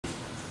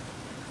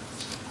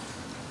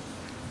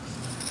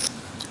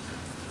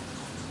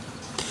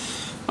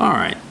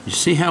Alright, you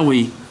see how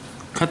we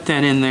cut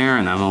that in there,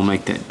 and I'm going to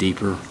make that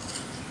deeper.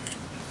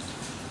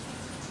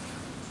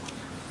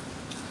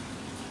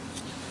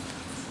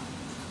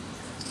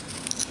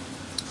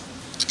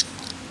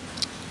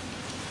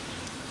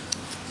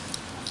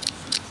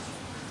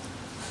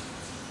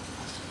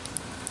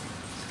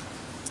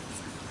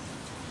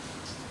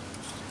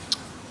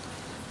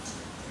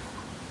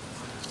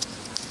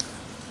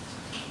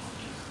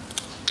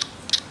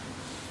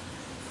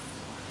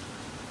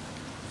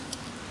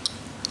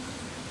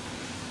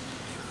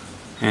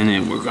 And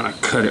then we're going to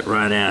cut it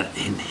right out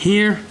in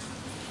here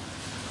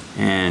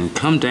and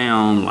come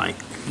down like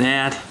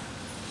that.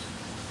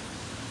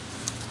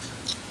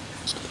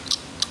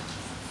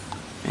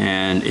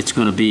 And it's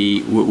going to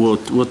be,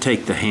 we'll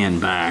take the hand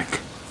back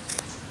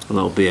a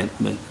little bit,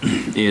 but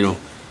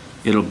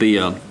it'll be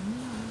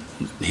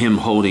him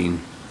holding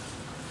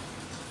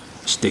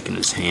a stick in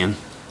his hand.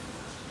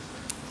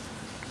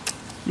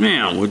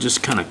 Now we'll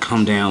just kind of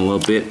come down a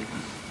little bit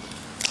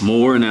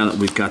more now that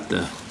we've got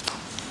the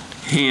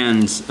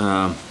hands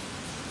the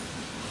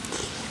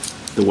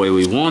way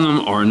we want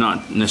them, or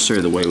not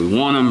necessarily the way we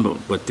want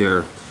them, but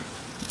they're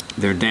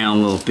down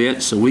a little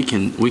bit, so we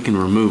can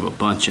remove a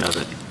bunch of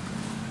it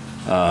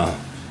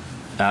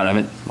out of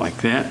it like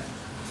that.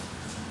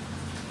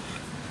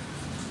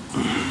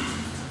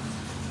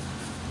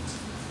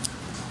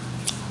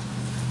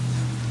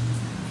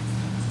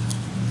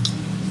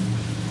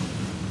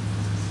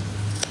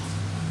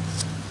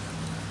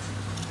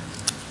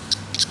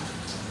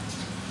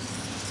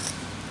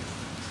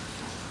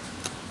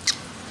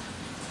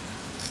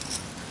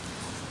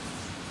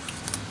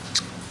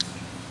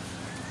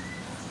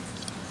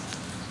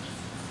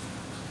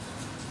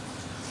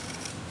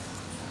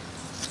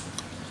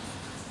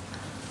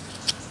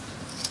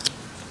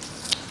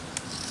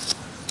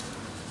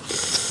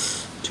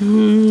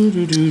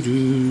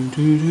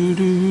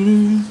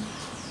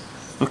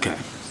 Okay,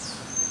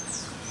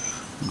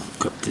 I'll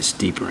cut this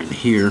deeper in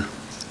here,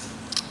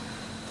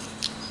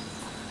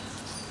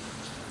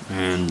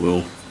 and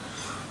we'll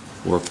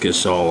work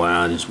this all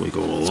out as we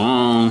go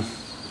along.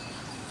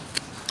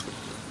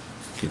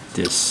 Get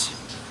this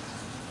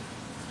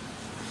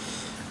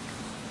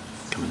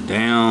coming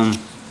down.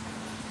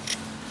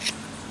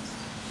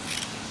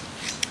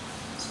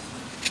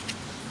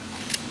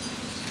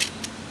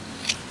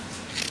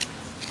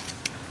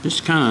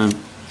 Just kind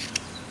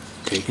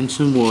of taking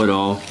some wood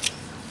off.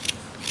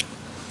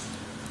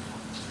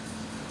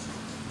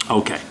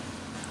 Okay.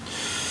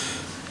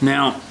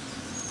 Now,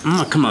 I'm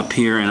going to come up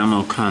here and I'm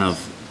going to kind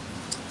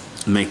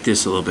of make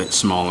this a little bit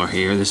smaller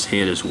here. This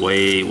head is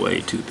way,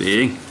 way too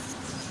big.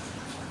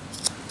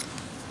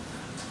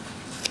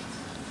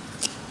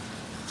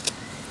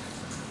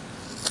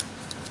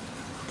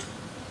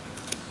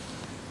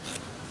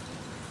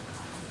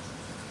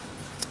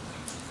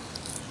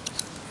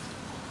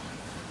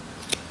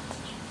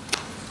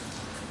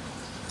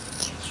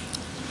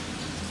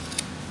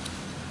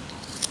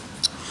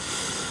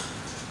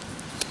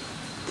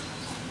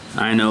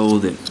 I know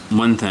that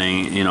one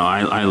thing, you know,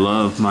 I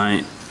love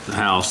my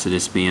house that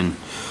it's being,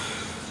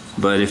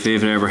 but if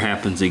it ever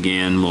happens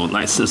again, well,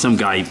 like some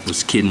guy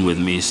was kidding with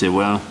me. He said,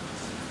 well,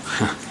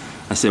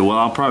 I said, well,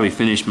 I'll probably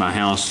finish my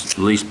house at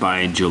least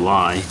by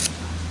July.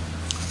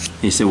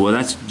 He said, well,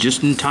 that's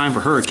just in time for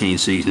hurricane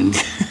season.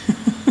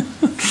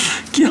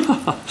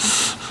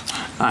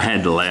 I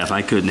had to laugh.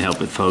 I couldn't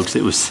help it, folks.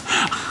 It was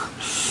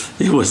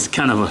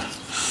kind of a,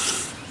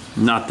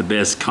 not the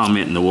best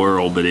comment in the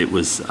world, but it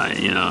was,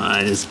 you know,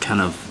 I just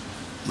kind of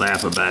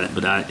laugh about it.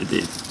 But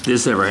if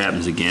this ever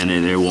happens again,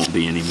 and there won't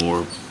be any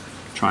more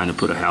trying to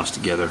put a house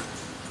together.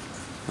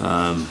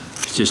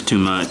 It's just too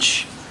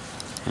much.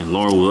 And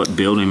Lord, what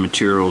building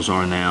materials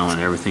are now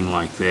and everything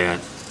like that.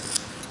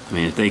 I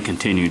mean, if they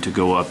continue to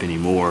go up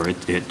anymore,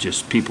 it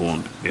just, people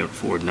won't be able to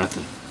afford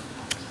nothing.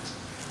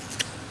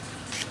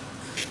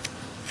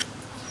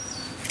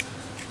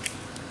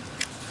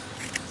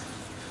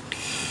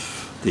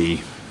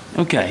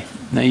 Okay,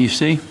 now you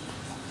see.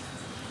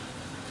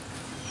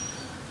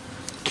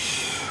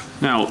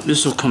 Now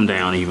this will come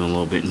down even a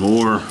little bit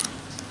more,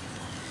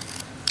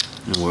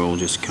 and we'll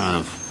just kind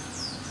of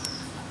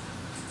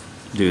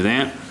do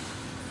that.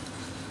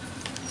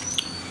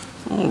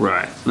 All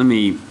right, let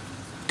me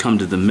come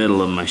to the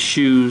middle of my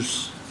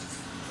shoes.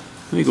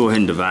 Let me go ahead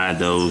and divide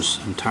those.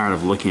 I'm tired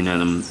of looking at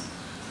them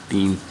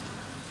being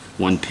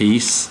one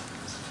piece.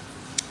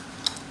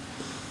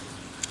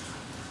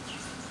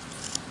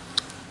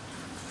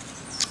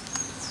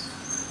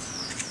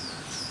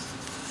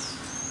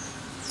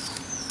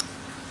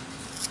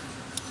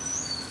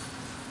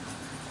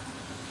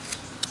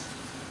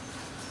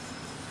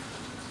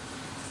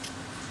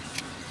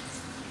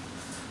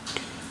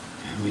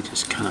 We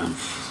just kind of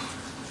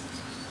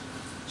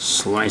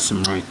slice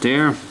them right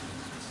there,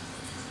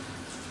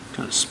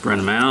 kind of spread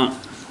them out.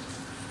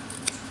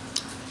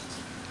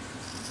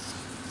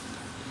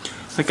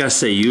 Like I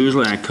say,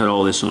 usually I cut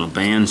all this on a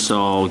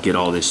bandsaw, get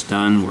all this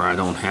done where I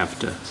don't have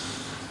to,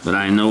 but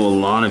I know a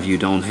lot of you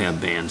don't have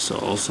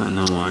bandsaws. I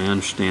know, I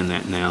understand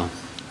that now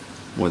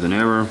more than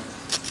ever.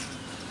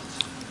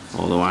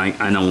 Although I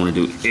don't want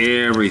to do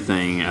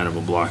everything out of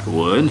a block of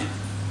wood.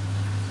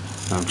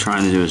 I'm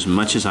trying to do as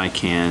much as I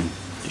can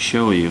to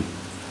show you.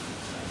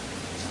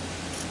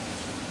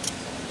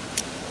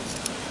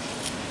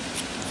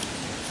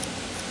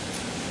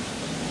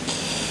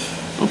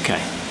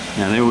 Okay,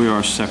 now there we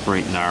are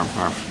separating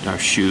our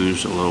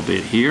shoes a little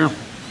bit here.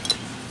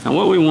 Now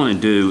what we want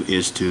to do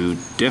is to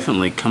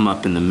definitely come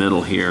up in the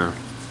middle here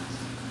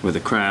where the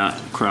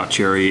crouch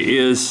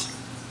area is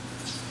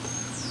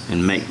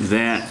and make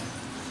that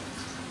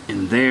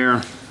in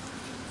there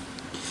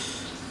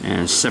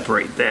and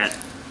separate that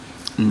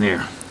in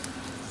there.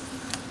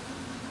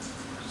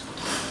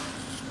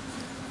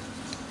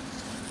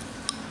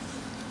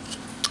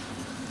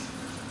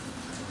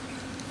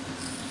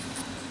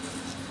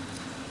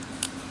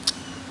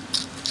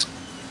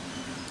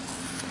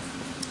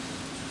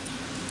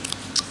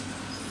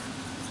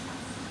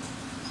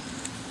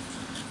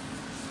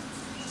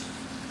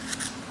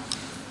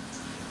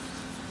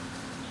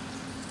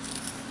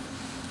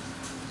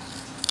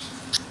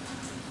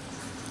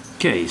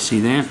 Okay, you see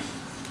that?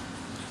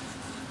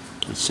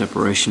 That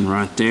separation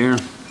right there.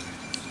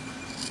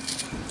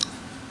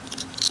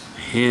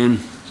 Head.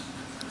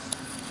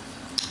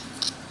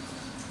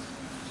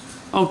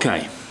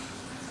 Okay.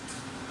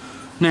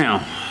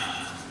 Now,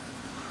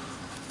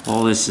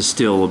 all this is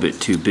still a little bit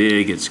too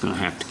big. It's going to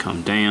have to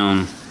come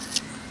down.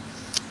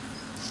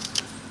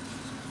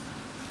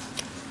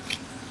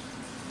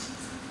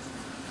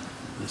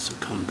 This will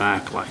come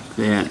back like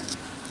that.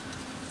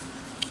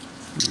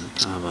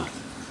 Kind of a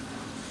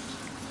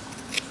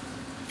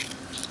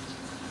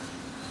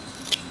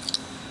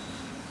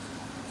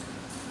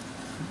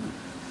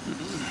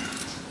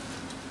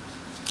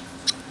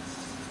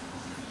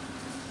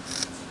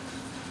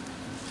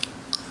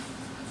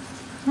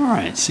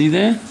Alright, see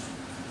that?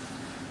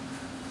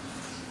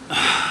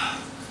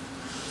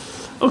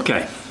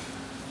 Okay.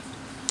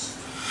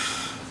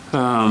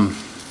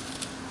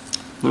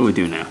 What do we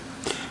do now?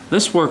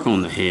 Let's work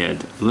on the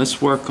head.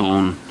 Let's work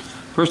on,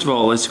 first of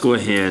all, let's go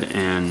ahead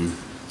and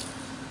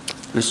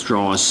let's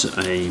draw us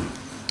a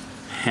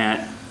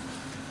hat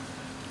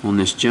on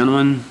this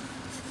gentleman.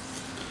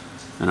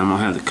 And I'm going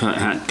to have the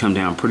hat come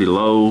down pretty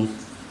low,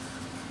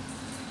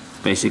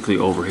 basically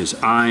over his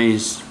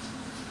eyes.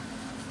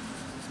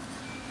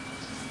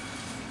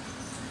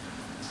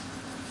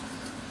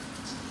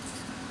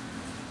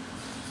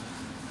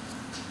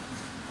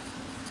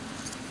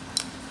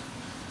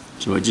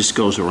 So it just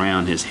goes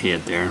around his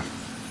head there.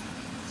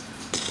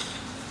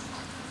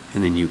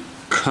 And then you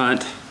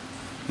cut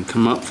and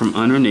come up from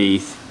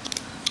underneath.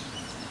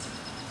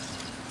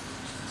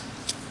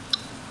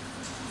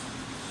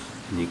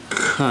 And you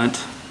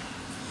cut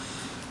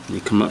and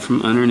you come up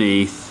from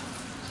underneath.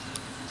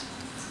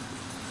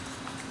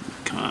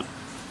 Come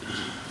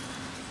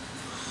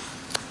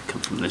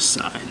from this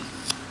side.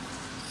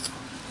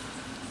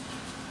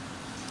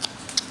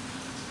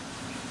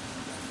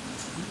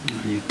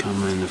 You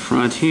come in the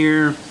front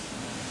here,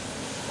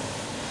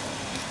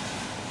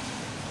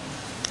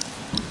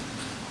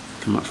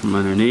 come up from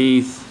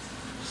underneath,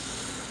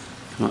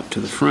 come up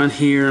to the front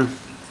here,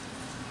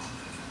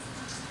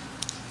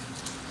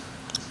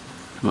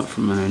 come up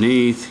from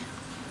underneath,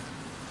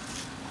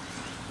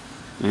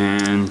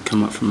 and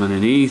come up from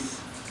underneath,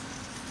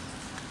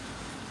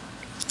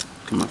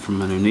 come up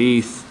from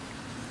underneath,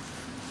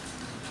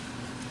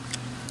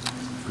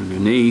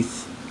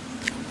 underneath.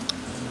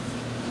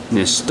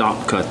 This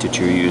stop cut that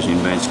you're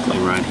using basically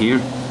right here,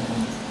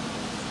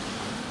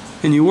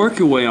 and you work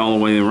your way all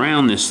the way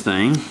around this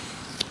thing,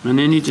 and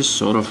then you just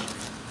sort of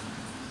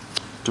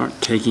start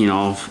taking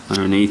off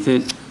underneath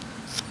it.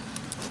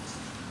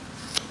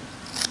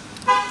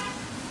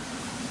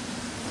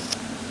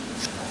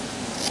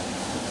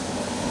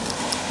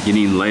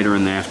 Getting later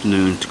in the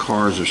afternoon,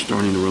 cars are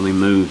starting to really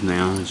move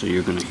now, so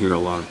you're going to hear a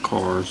lot of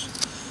cars.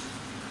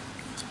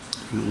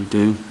 What we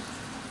do.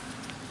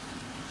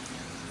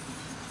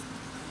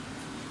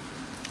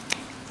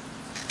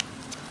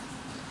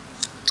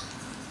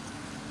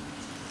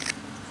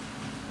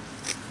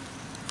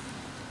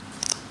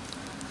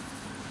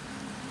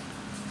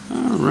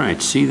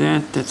 Alright, see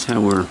that? That's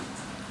how we're going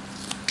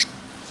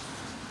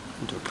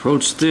to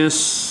approach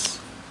this.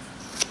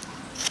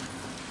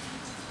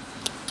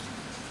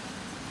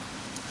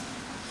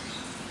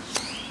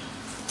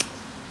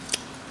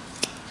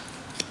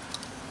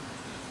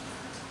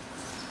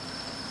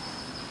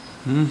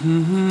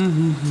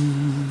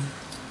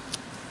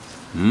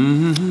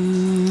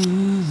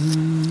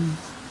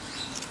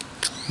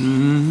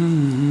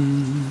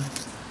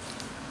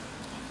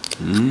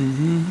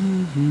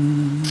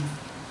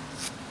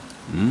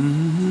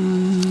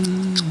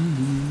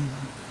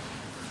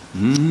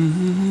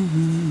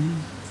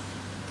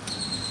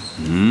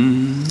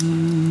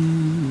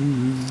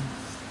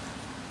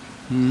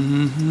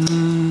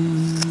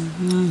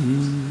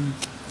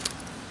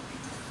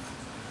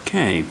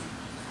 Okay,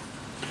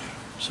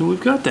 so we've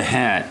got the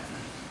hat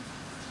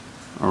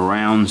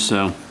around,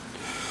 so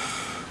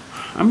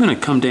I'm going to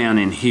come down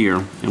in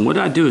here, and what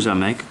I do is I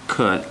make a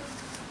cut,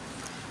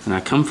 and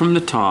I come from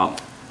the top,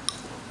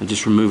 I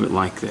just remove it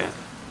like that.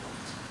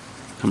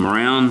 Come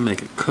around,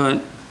 make a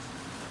cut,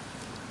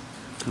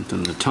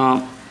 something to the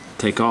top,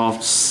 take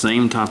off,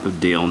 same type of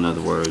deal. In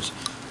other words,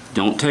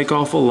 don't take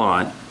off a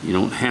lot, you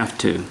don't have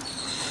to.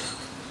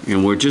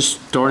 And we're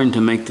just starting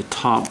to make the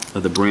top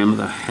of the brim of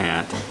the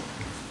hat.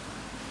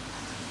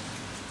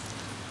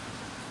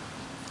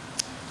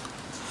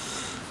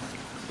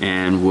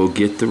 And we'll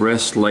get the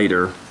rest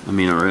later,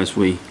 or as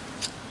we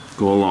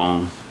go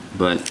along,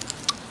 but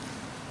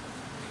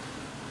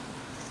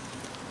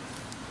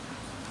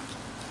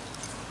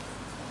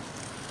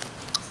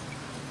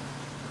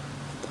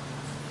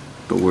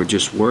we're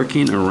just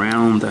working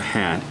around the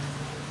hat.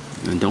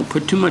 And don't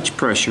put too much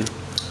pressure,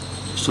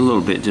 just a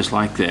little bit, just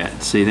like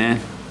that. See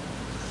that?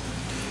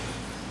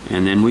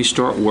 And then we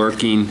start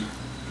working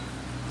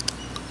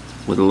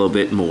with a little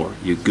bit more.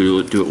 You do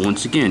it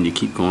once again. You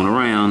keep going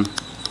around,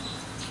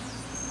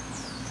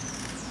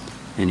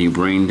 and you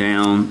bring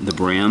down the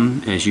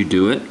brim as you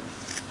do it.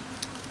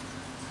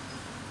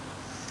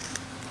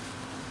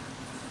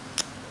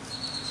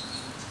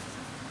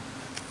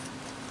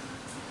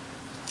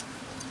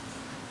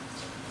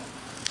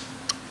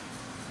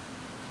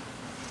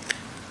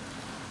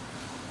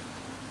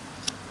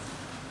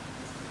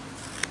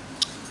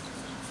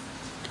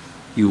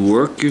 You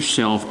work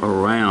yourself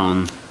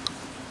around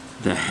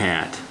the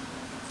hat.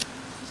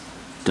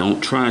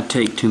 Don't try to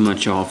take too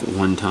much off at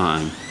one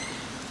time.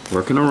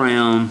 Working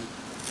around,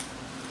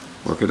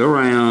 work it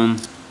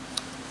around.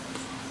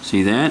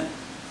 See that?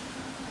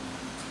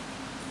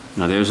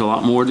 Now there's a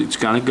lot more that's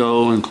got to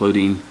go,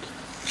 including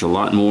there's a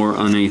lot more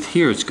underneath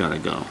here it's got to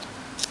go.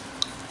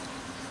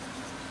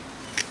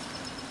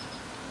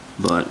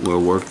 But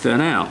we'll work that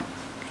out.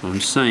 That's what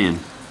I'm saying.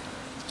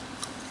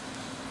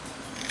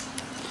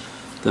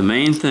 The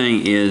main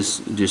thing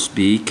is just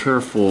be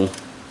careful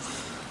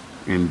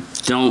and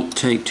don't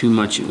take too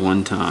much at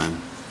one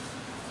time.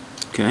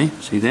 Okay,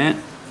 see that?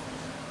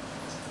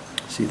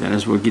 See that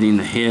as we're getting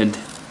the head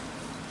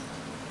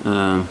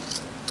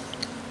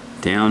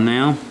down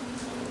now.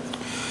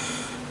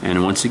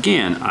 And once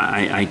again,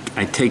 I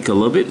take a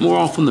little bit more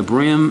off on the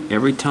brim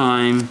every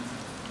time.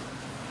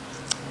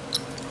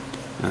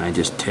 And I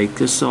just take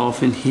this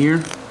off in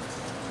here.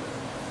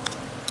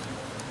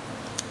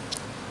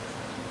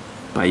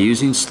 By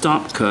using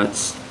stop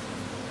cuts.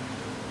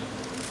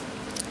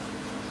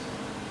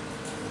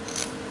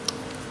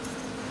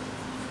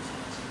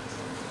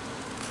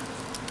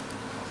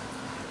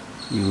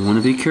 You want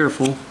to be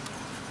careful.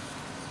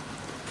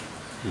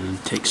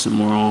 And take some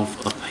more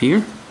off up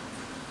here.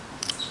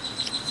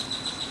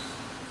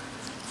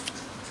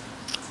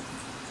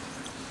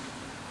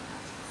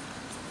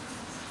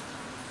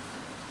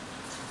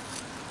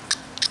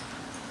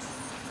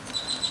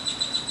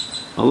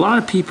 A lot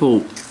of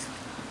people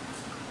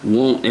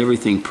want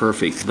everything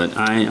perfect, but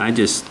I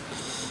just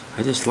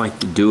like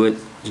to do it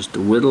just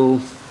a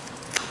whittle,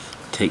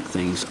 take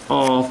things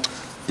off.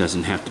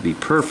 Doesn't have to be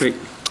perfect,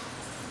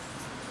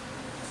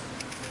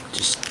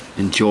 just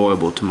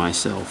enjoyable to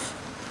myself.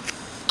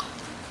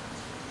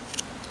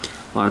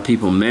 A lot of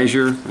people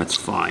measure, that's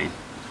fine.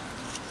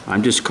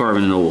 I'm just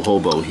carving an old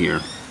hobo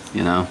here,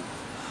 you know,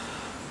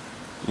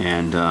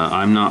 and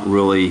I'm not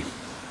really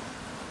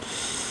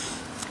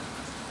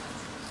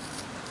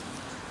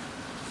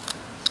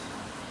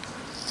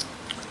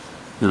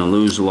gonna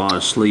lose a lot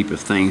of sleep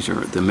if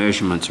the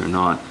measurements are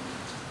not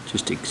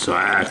just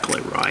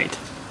exactly right.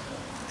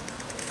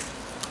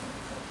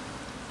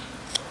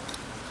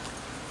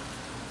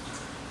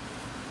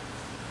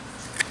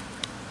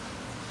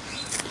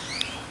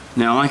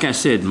 Now, like I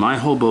said, my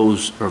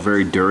hobos are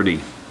very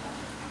dirty.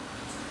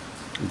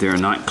 They're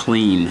not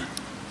clean.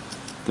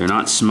 They're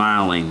not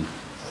smiling.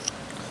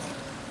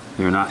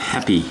 They're not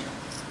happy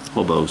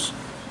hobos.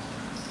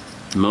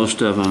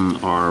 Most of them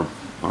are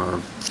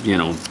you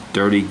know,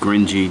 dirty,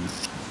 gringy.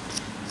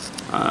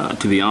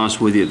 To be honest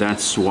with you,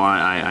 that's why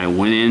I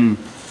went in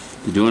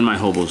to doing my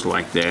hobos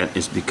like that,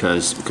 is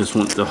because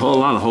a whole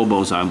lot of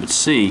hobos I would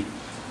see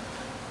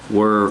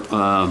were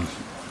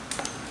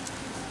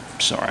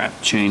sorry, I have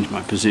to change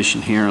my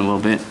position here a little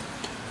bit,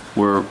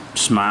 were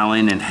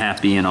smiling and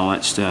happy and all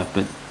that stuff,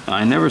 but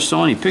I never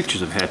saw any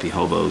pictures of happy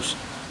hobos.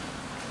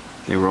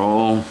 They were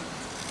all,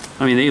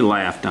 I mean, they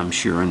laughed, I'm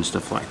sure, and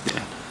stuff like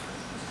that.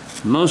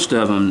 Most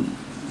of them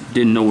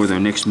didn't know where their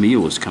next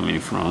meal was coming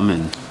from,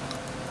 and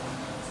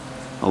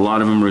a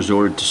lot of them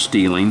resorted to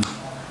stealing.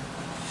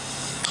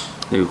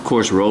 They, of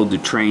course, rode the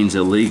trains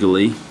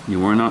illegally. You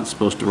were not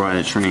supposed to ride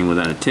a train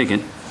without a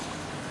ticket,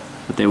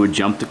 but they would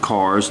jump the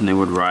cars and they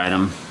would ride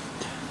them.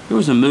 There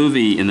was a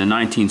movie in the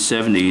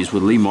 1970s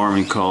with Lee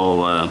Marvin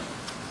called,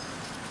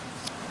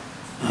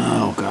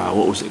 oh God,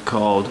 what was it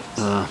called?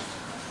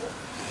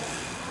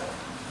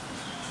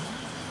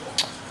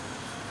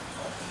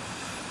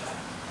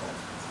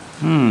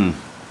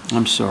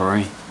 I'm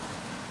sorry.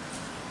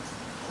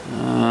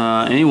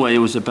 Anyway, it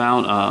was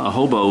about a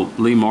hobo.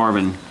 Lee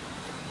Marvin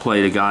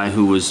played a guy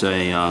who was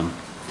a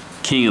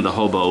king of the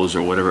hobos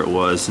or whatever it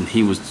was, and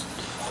he was,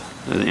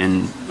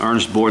 and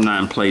Ernest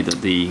Borgnine played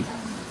the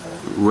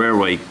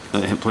railway,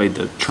 played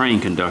the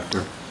train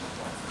conductor.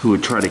 who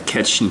would try to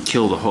catch and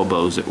kill the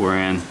hobos that were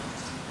in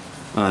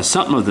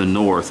something of the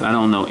North. I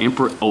don't know.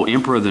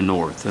 Emperor of the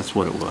North. That's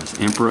what it was.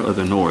 Emperor of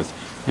the North.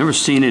 Never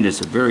seen it.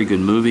 It's a very good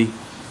movie.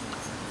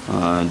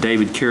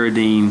 David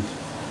Carradine.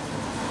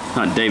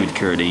 Not David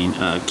Carradine.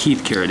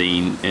 Keith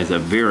Carradine is a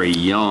very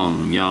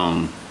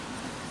young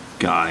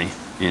guy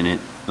in it.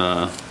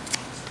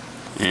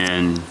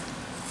 And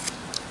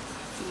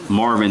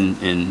Marvin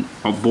and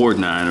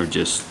Borgnine are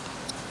just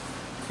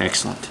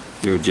excellent.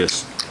 They're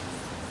just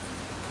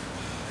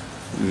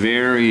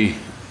very,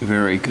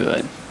 very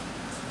good.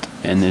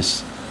 And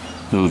this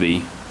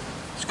movie,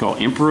 it's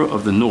called Emperor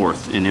of the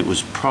North, and it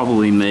was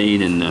probably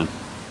made in the,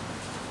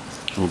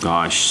 oh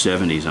gosh,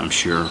 70s, I'm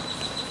sure.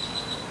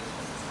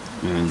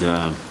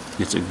 And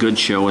it's a good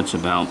show. It's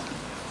about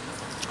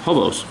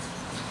hobos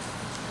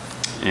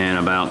and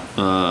about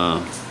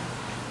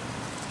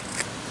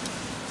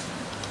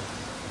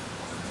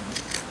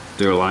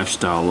their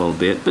lifestyle a little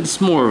bit, but it's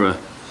more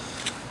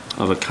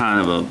of a kind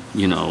of a,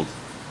 you know,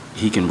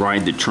 he can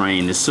ride the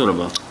train. It's sort of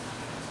a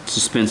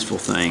suspenseful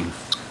thing.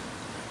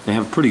 They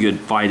have a pretty good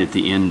fight at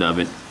the end of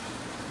it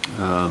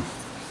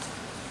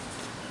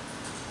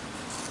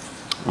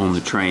on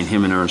the train.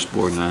 Him and Ernest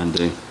Borgnine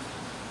do.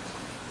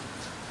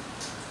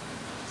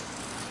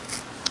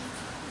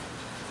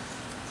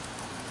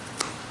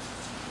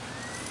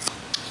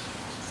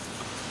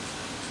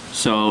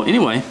 So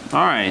anyway,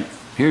 all right,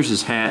 here's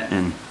his hat,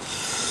 and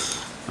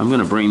I'm going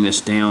to bring this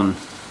down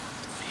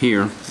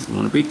here. I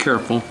want to be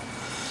careful.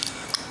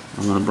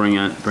 I want to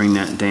bring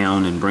that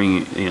down and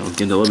bring it, you know,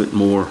 get a little bit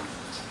more.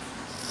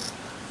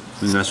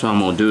 And that's what I'm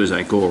going to do as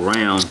I go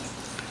around.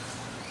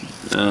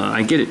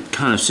 I get it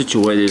kind of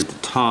situated at the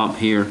top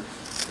here,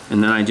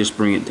 and then I just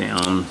bring it down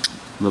a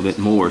little bit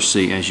more,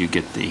 see, as you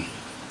get the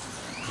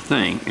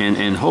thing.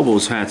 And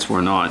Hobo's hats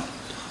were not,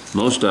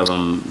 most of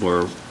them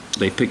were,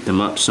 they picked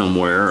them up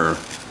somewhere or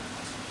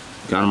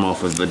got them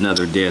off of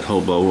another dead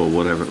hobo or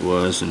whatever it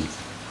was, and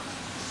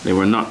they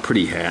were not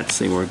pretty hats.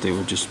 They were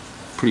just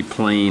pretty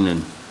plain,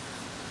 and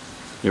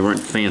they weren't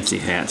fancy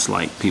hats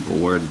like people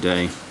wear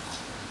today.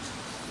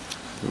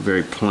 They were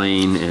very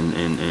plain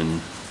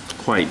and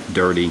quite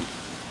dirty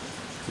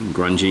and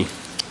grungy,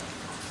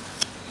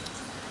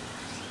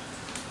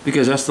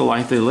 because that's the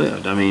life they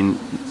lived. I mean,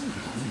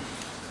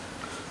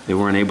 they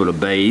weren't able to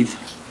bathe,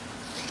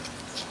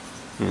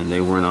 and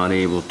they were not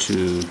able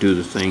to do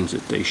the things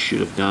that they should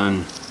have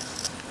done,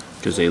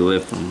 because they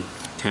lived from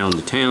town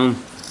to town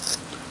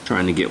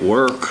trying to get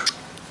work.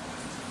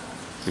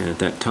 And at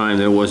that time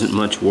there wasn't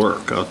much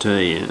work, I'll tell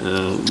you.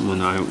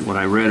 When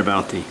I read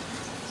about the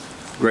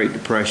Great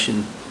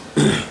Depression,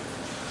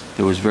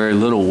 there was very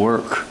little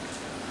work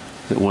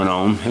that went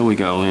on. Here we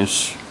go,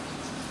 as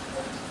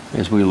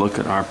we look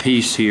at our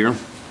piece here.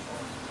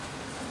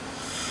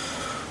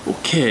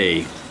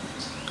 Okay.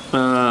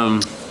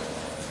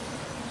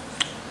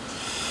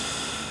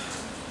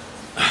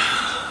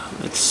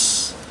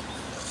 Let's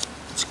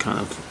kind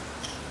of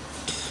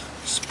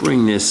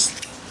bring this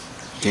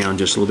down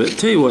just a little bit.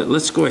 Tell you what,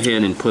 let's go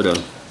ahead and put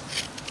a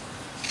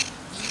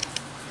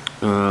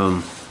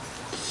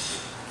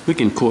we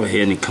can go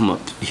ahead and come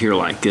up here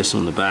like this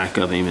on the back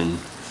of him and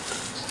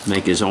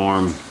make his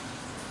arm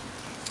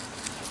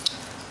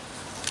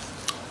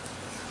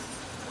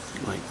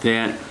like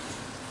that.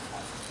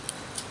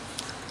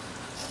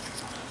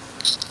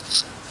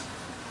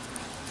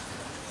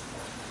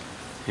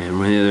 And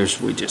when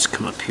others, we just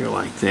come up here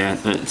like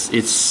that.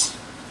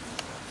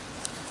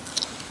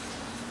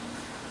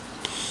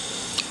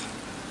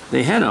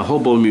 They had a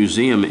hobo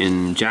museum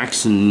in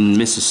Jackson,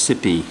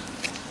 Mississippi.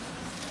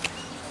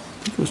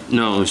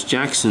 No, it was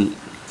Jackson.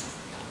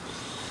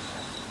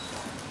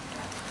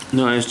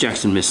 No, it was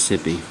Jackson,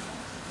 Mississippi.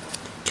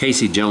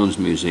 Casey Jones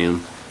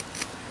Museum.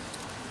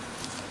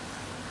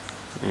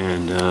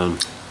 And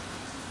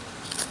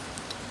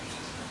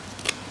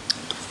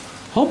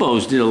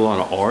hobos did a lot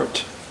of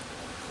art,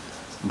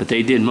 but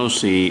they did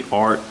mostly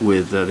art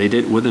with. They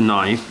did it with a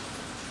knife.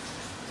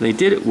 They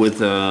did it with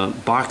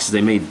boxes.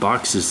 They made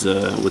boxes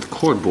with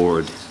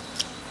cardboard,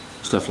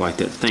 stuff like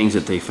that, things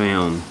that they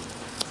found.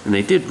 And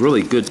they did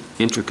really good,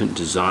 intricate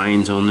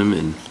designs on them,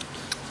 and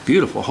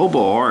beautiful.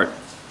 Hobo art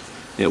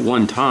at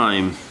one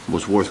time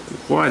was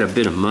worth quite a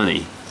bit of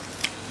money,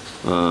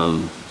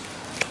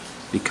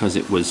 because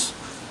it was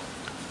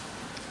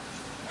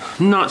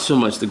not so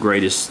much the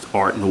greatest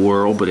art in the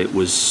world, but it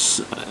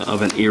was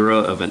of an era,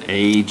 of an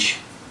age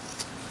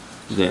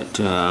that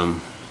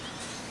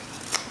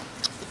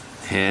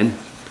had.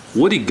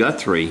 Woody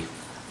Guthrie,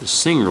 the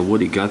singer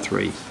Woody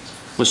Guthrie,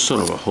 was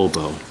sort of a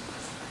hobo. In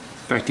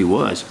fact, he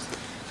was.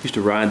 He used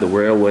to ride the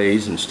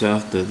railways and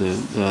stuff.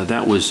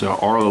 That was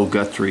Arlo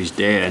Guthrie's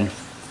dad,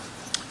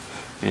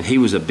 and he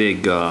was a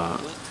big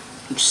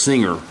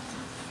singer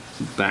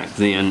back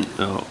then.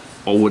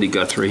 Old Woody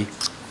Guthrie.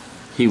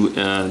 He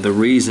the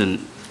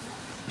reason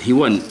he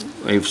wasn't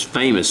a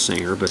famous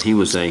singer, but he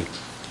was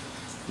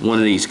one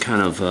of these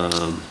kind of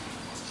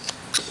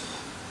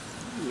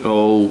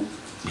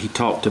he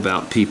talked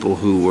about people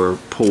who were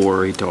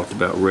poor. He talked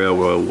about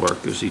railroad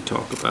workers. He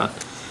talked about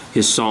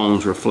his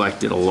songs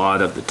reflected a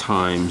lot of the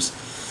times,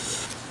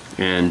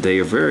 and they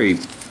are very,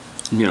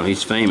 you know,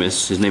 he's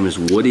famous. His name is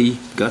Woody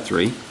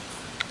Guthrie,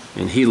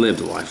 and he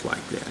lived a life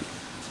like that.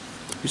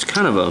 He was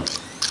kind of a,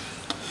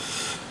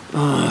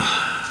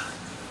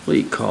 what do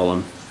you call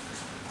them?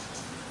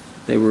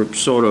 They were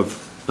sort of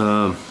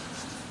a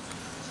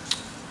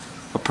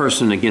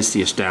person against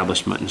the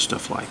establishment and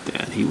stuff like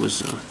that. He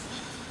was,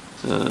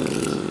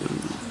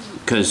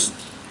 because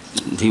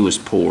he was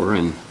poor,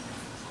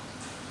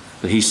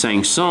 but he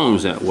sang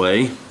songs that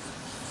way.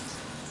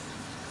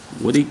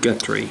 Woody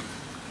Guthrie.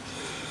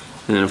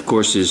 And then of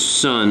course his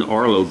son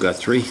Arlo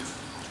Guthrie.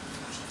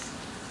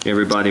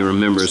 Everybody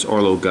remembers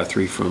Arlo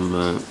Guthrie from,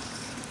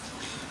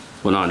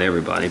 well, not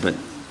everybody, but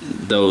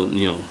though,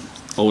 you know,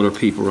 older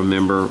people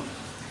remember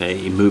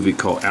a movie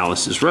called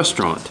Alice's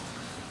Restaurant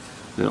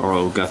that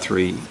Arlo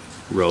Guthrie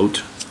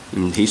wrote,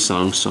 and he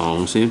sung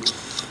songs.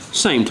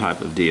 Same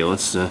type of deal.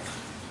 It's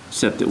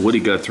except that Woody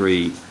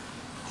Guthrie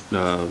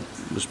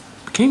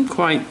became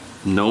quite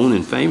known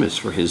and famous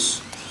for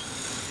his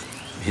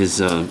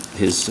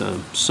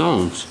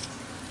songs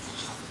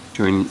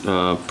during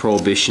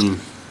Prohibition,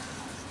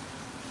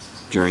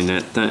 during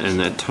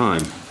that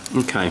time.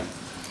 Okay,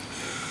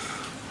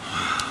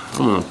 I'm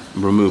gonna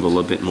remove a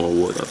little bit more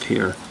wood up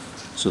here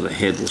so the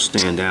head will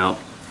stand out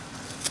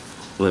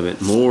a little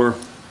bit more.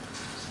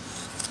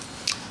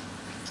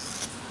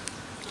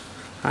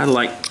 I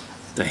like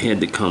the head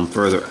to come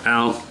further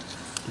out,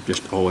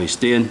 just always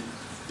did,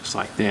 just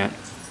like that.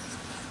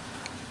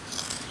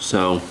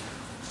 So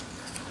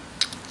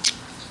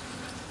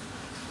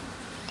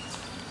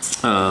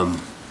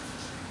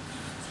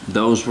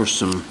those were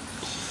some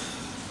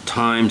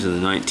times in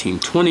the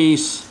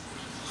 1920s.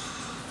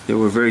 They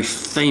were very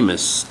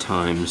famous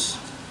times.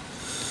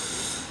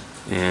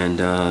 And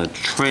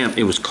tramp,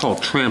 it was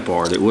called tramp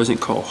art. It wasn't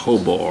called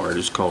hobo art. It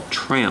was called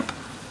tramp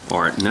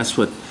art, and that's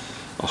what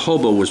a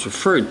hobo was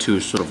referred to,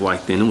 sort of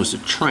like then. It was a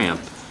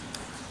tramp,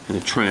 and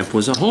a tramp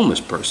was a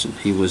homeless person.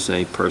 He was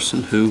a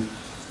person who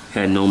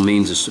had no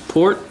means of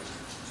support,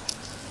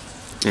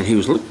 and he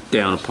was looked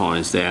down upon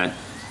as that.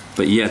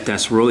 But yet,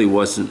 that's really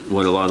wasn't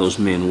what a lot of those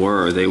men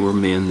were. They were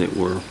men that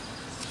were,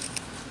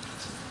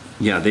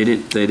 yeah, they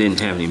didn't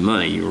have any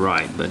money. You're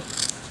right, but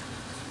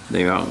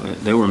they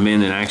were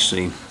men that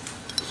actually,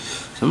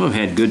 some of them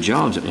had good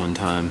jobs at one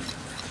time.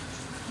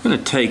 We're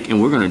going to take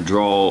and we're going to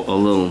draw a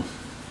little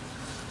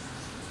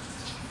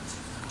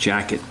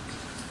jacket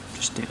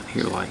just down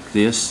here like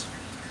this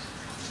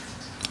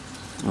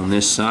on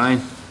this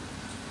side.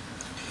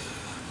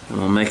 I'm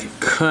going to make a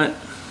cut,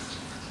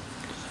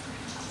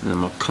 and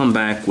I'm going to come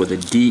back with a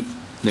deep,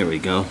 there we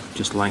go,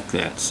 just like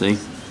that, see?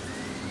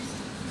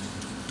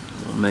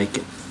 I'll make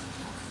it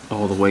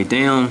all the way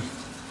down,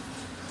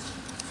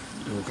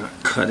 and we're going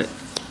to cut it.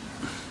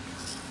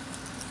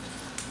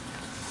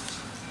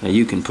 Now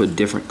you can put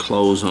different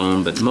clothes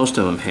on, but most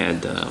of them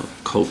had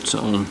coats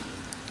on.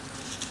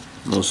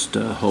 Most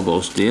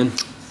hobos did.